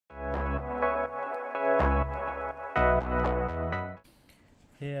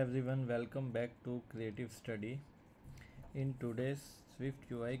Hey everyone, welcome back to Creative Study. In today's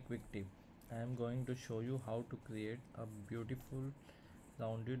SwiftUI quick tip, I am going to show you how to create a beautiful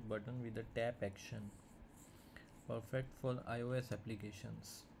rounded button with a tap action, perfect for iOS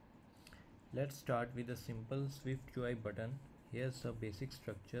applications. Let's start with a simple SwiftUI button. Here's the basic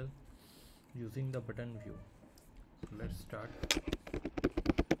structure using the button view. So let's start.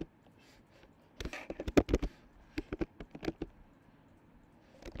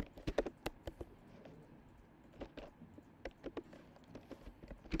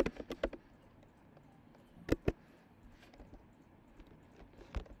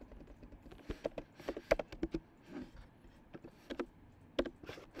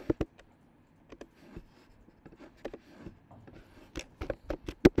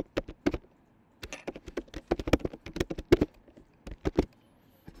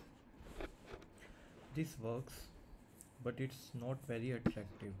 This works, but it's not very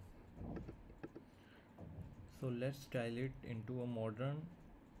attractive. So let's style it into a modern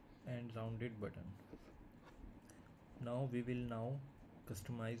and rounded button. Now we will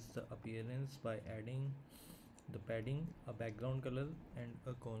customize the appearance by adding the padding, a background color and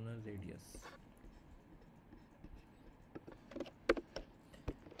a corner radius.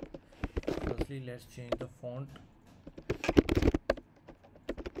 Firstly, let's change the font.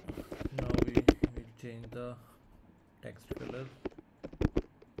 Now we will change the text color.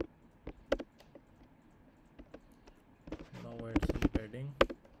 Now add some padding.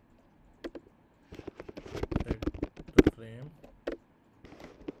 Set the frame.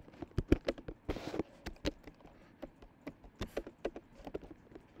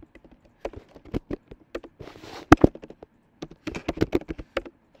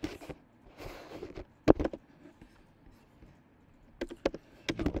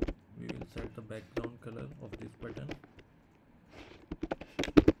 Set the background color of this button.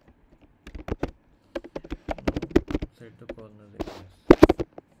 Now set the corner radius.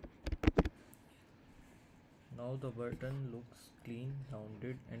 Now the button looks clean,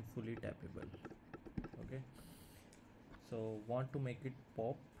 rounded and fully tappable. Okay, so want to make it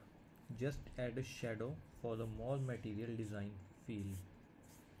pop, just add a shadow for the more material design feel.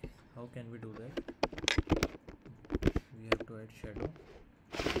 How can we do that? We have to add shadow,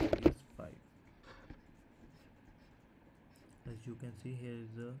 radius 5. As you can see, here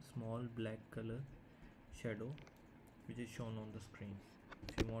is a small black color shadow which is shown on the screen.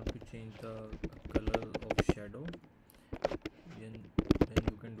 If you want to change the color of shadow, then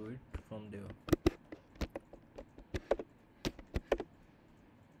you can do it from there.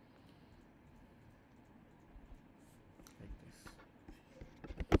 Like this.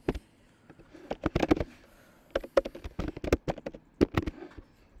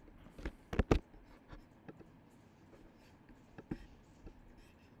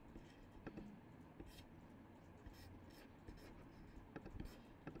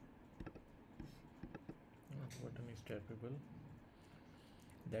 Button is tappable.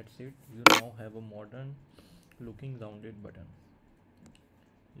 That's it. You now have a modern looking rounded button.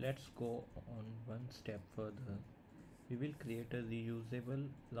 Let's go on one step further. We will create a reusable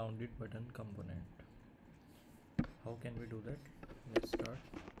rounded button component. How can we do that? Let's start.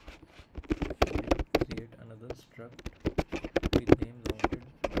 We will create another struct with name rounded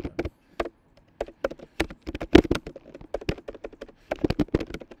button.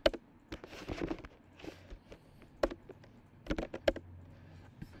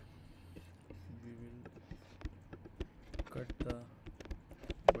 We will cut the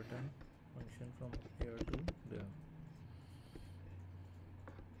button function from here to there.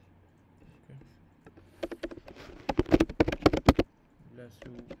 Okay. Let's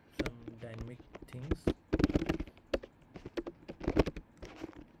do some dynamic things.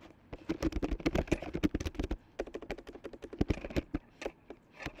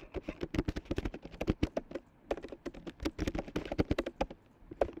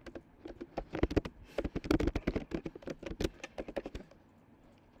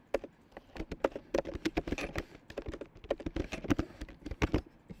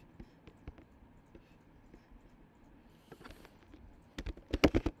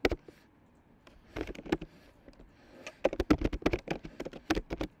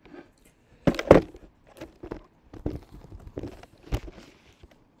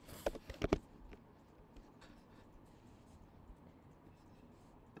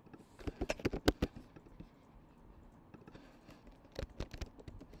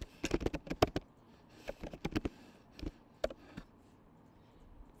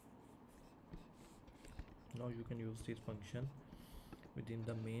 Now you can use this function within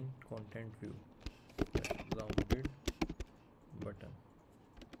the main content view, rounded button.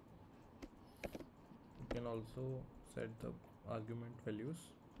 can also set the argument values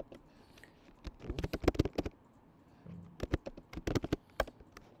to this.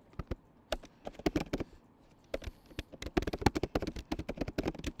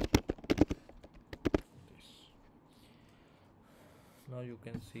 Now you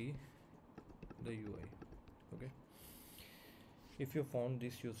can see the UI. Okay, if you found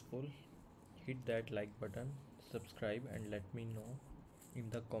this useful, hit that like button, subscribe, and let me know in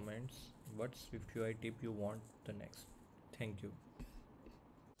the comments what SwiftUI tip you want the next. Thank you.